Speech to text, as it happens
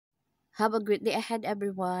Have a great day ahead,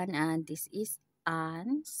 everyone. And this is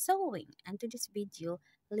Anne Sewing. And to this video,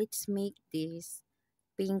 let's make this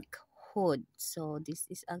pink hood. So this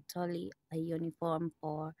is actually a uniform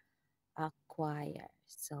for a choir.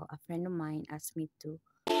 So a friend of mine asked me to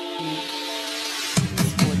make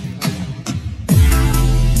this hood for them.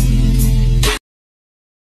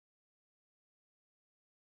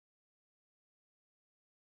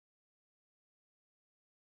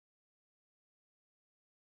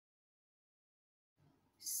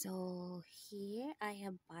 So here I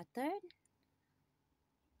have pattern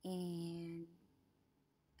and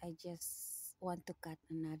I just want to cut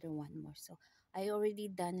another one more. So I already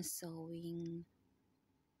done sewing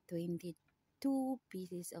 22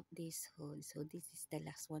 pieces of this hood. So this is the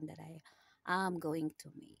last one that I am going to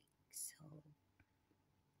make. So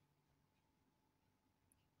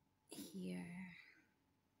here.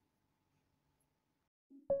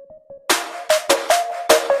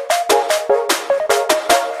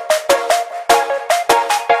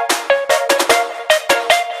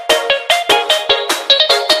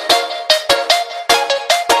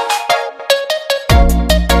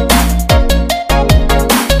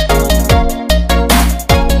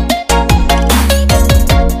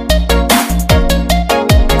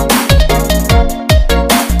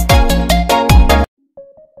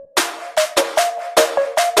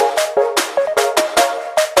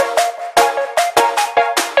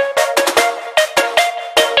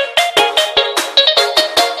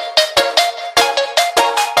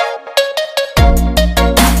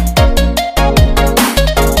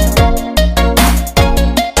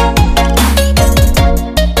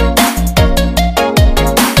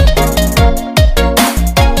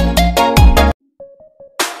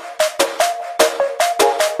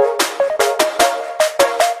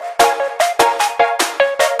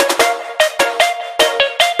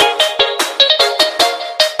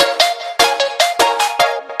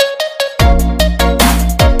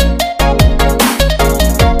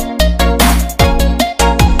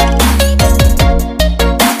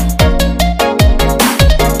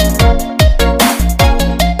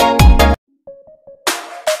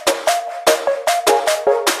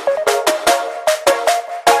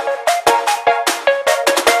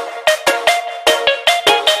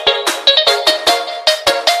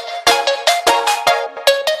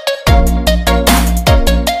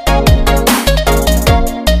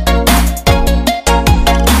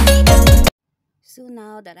 So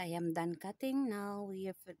now that I am done cutting, now we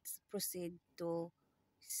have to proceed to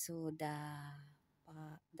sew the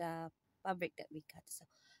fabric that we cut. So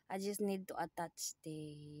I just need to attach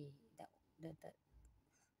the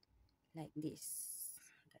like this,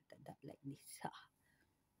 like this.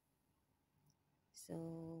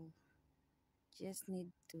 So just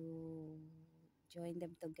need to join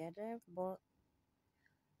them together, both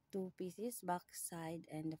two pieces, back side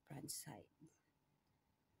and the front side.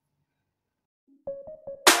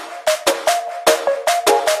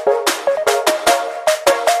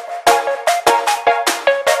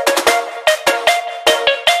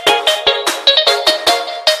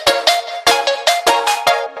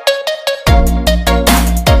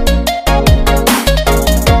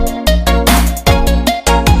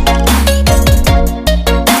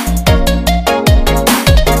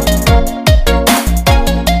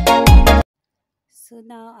 So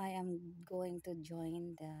now I am going to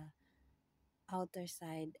join the outer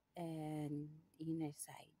side and inner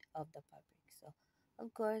side of the fabric. So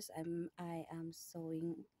of course I am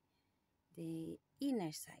sewing the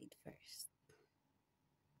inner side first.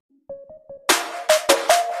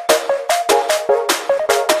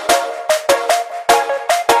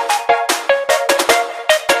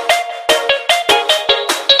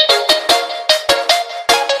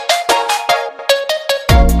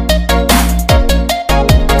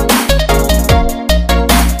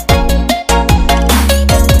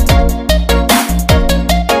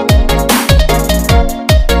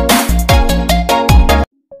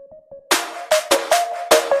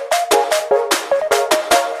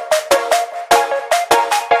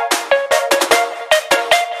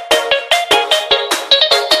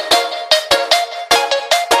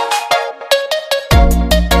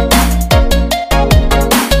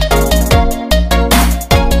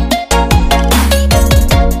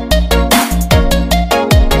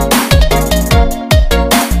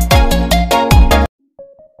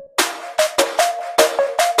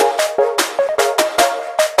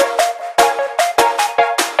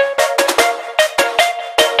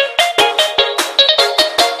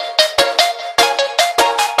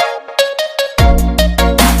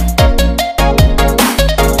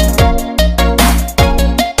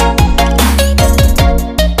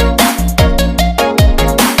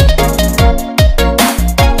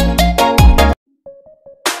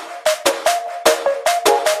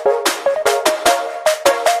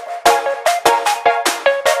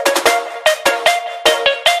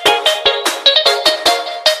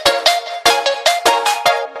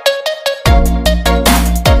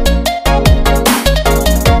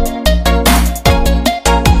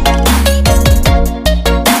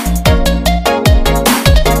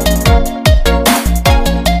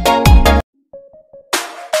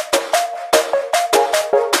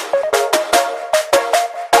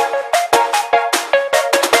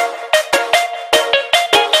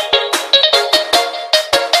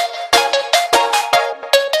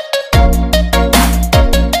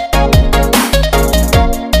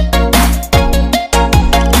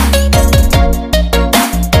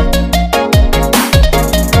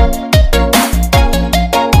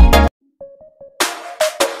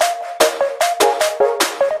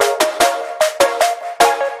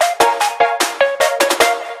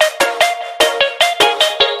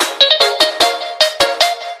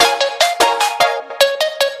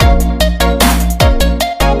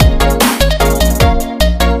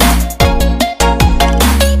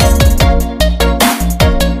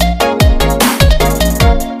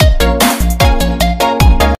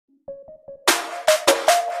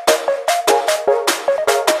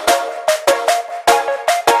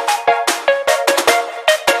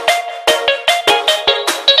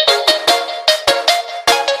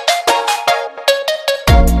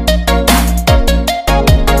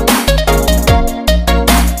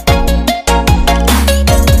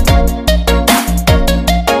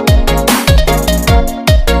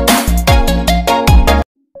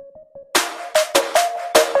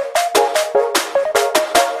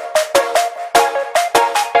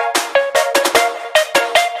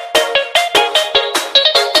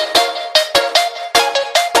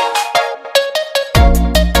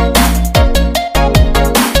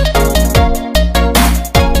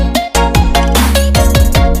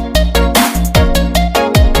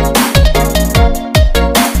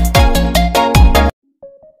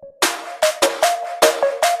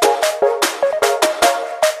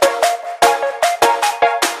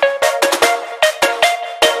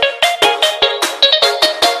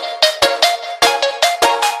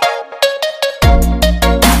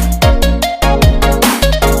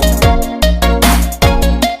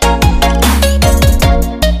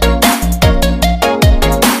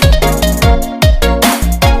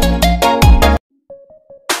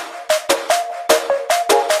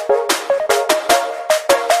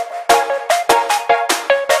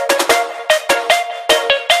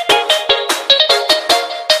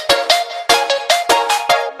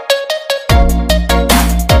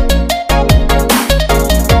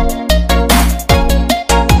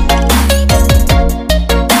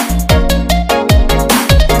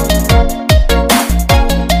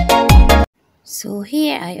 So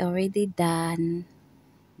here I already done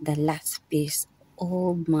the last piece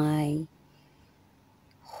of my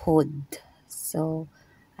hood. So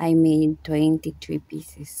I made 23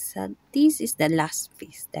 pieces. So this is the last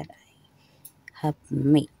piece that I have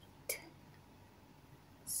made.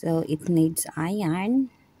 So it needs iron.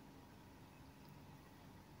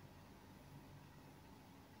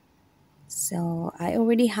 So I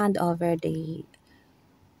already hand over the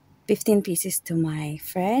 15 pieces to my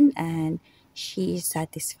friend and she is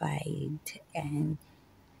satisfied and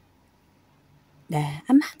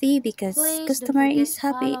I'm happy because Please don't customer forget is to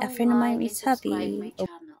happy, a follow, friend of mine like, and is subscribe happy. my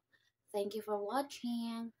channel. Thank you for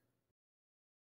watching.